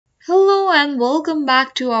Hello and welcome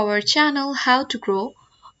back to our channel How to Grow.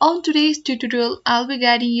 On today's tutorial, I'll be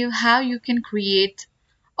guiding you how you can create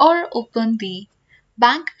or open the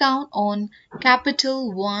bank account on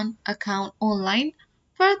Capital One account online.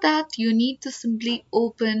 For that, you need to simply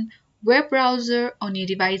open web browser on your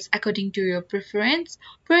device according to your preference.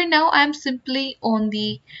 For now, I'm simply on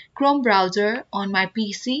the Chrome browser on my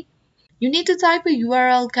PC. You need to type a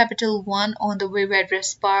URL capital one on the web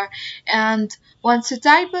address bar, and once you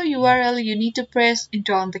type a URL you need to press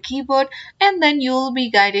enter on the keyboard, and then you'll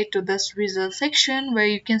be guided to this result section where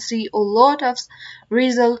you can see a lot of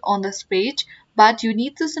result on this page. But you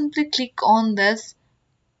need to simply click on this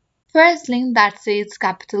first link that says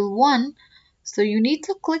capital one. So you need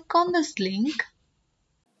to click on this link,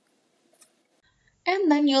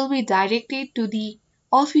 and then you'll be directed to the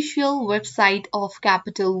official website of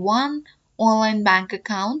Capital One online bank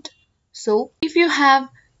account. So if you have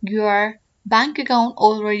your bank account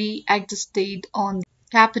already existed on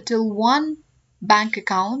Capital One bank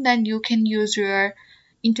account, then you can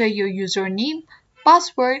enter your username,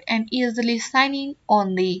 password and easily sign in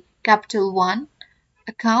on the Capital One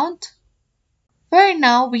account. For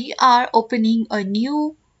now, we are opening a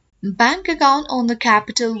new bank account on the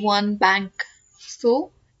Capital One bank.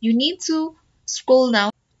 So you need to scroll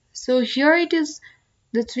down. So here it is,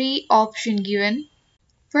 the three option given.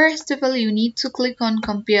 First of all, you need to click on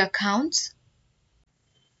compare accounts.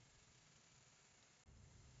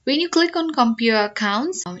 When you click on compare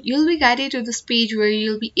accounts, you'll be guided to this page where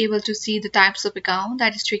you'll be able to see the types of account,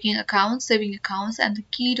 that is checking accounts, saving accounts and the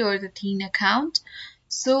kid or the teen account.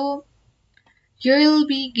 So here you'll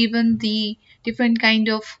be given the different kind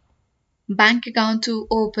of bank account to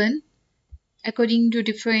open according to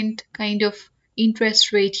different kind of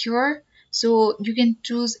interest rate here. So you can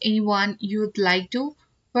choose any one you'd like to.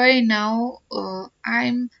 For now,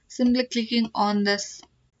 I'm simply clicking on this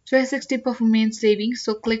 360 performance savings.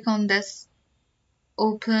 So click on this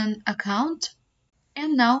open account.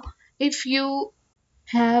 And now if you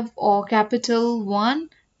have or capital one,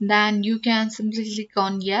 then you can simply click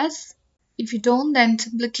on yes. If you don't, then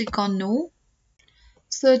simply click on no.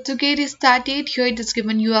 So to get it started, here it is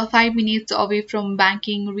given you are 5 minutes away from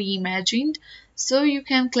banking reimagined. So you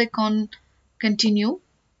can click on continue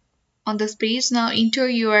on this page. Now enter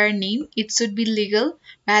your name. It should be legal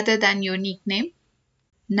rather than your nickname.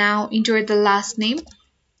 Now enter the last name.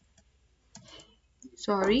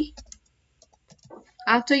 Sorry.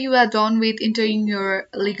 After you are done with entering your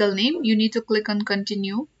legal name, you need to click on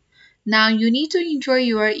continue. Now you need to enter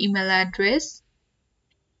your email address.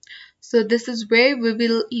 So this is where we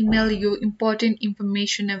will email you important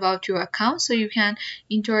information about your account, so you can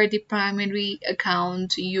enter the primary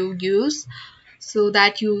account you use, so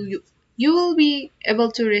that you will be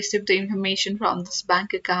able to receive the information from this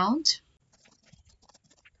bank account.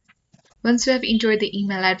 Once you have entered the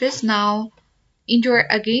email address, now enter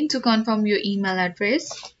again to confirm your email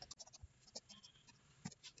address.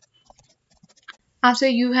 After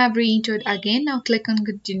you have re-entered again, now click on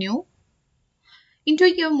continue. Enter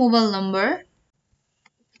your mobile number.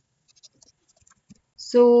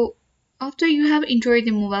 So after you have entered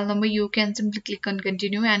the mobile number, you can simply click on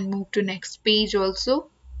continue and move to next page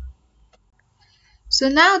also. So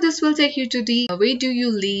now this will take you to the where do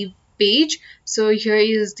you live page. So here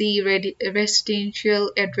is the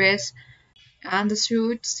residential address and the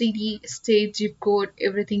street, city, state, zip code,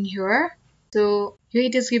 everything here. So here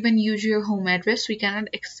it is given use your home address. We cannot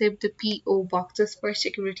accept the PO boxes for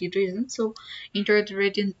security reasons. So enter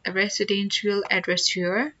the residential address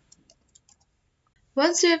here.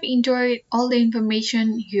 Once you have entered all the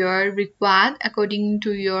information here required according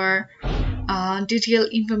to your detailed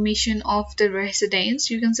information of the residence,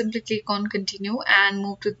 you can simply click on continue and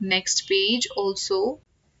move to the next page. Also,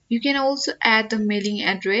 you can also add the mailing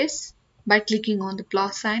address by clicking on the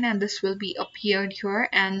plus sign, and this will be appeared here,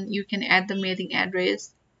 and you can add the mailing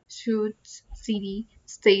address, street, city,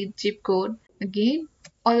 state, zip code again,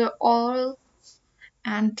 all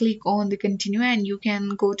and click on the continue, and you can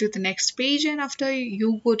go to the next page. And after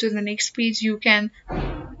you go to the next page, you can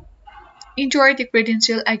enter the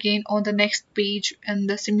credential again on the next page in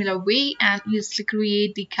the similar way and easily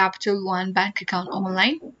create the Capital One bank account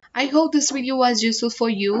online. I hope this video was useful for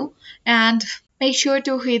you, and make sure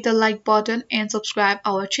to hit the like button and subscribe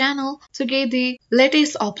our channel to get the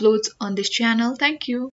latest uploads on this channel. Thank you.